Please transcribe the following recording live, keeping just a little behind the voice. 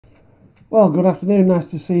Well, good afternoon, nice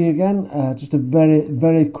to see you again. Just a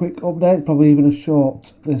very quick update, probably even a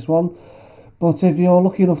short this one. But if you're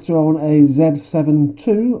lucky enough to own a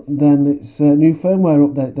Z7ii, then it's a new firmware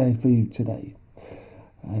update day for you today.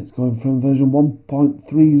 It's going from version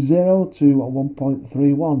 1.30 to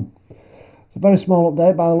 1.31. It's a very small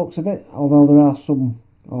update by the looks of it, although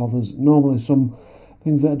there's normally some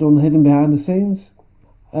things that are done hidden behind the scenes.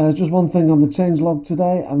 Just one thing on the changelog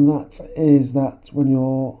today, and that is that when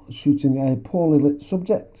you're shooting a poorly lit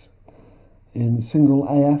subject in single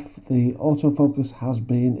AF, the autofocus has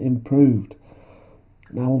been improved.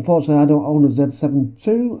 Now, unfortunately, I don't own a Z7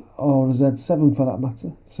 II or a Z7 for that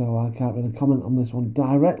matter, so I can't really comment on this one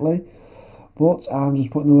directly, but I'm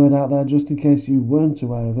just putting the word out there just in case you weren't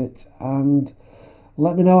aware of it, and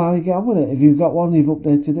let me know how you get on with it. If you've got one, you've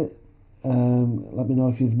updated it. Let me know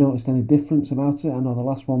if you've noticed any difference about it. I know the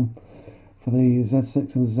last one for the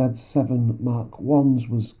Z6 and the Z7 Mark 1s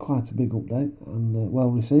was quite a big update and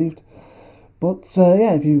well received. But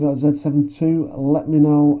yeah, if you've got a Z7 II, let me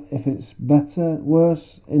know if it's better,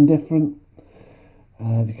 worse, indifferent.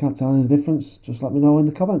 If you can't tell any difference, just let me know in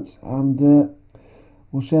the comments and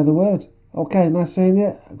we'll share the word. Okay, nice seeing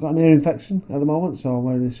you. I've got an ear infection at the moment, so I'm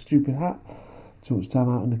wearing this stupid hat. Too much time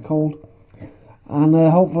out in the cold. And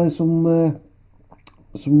hopefully some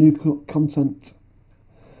new content,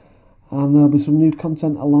 and there'll be some new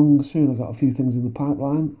content along soon. I've got a few things in the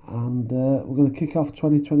pipeline, and we're going to kick off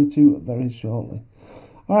 2022 very shortly.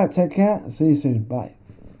 All right, take care. See you soon. Bye.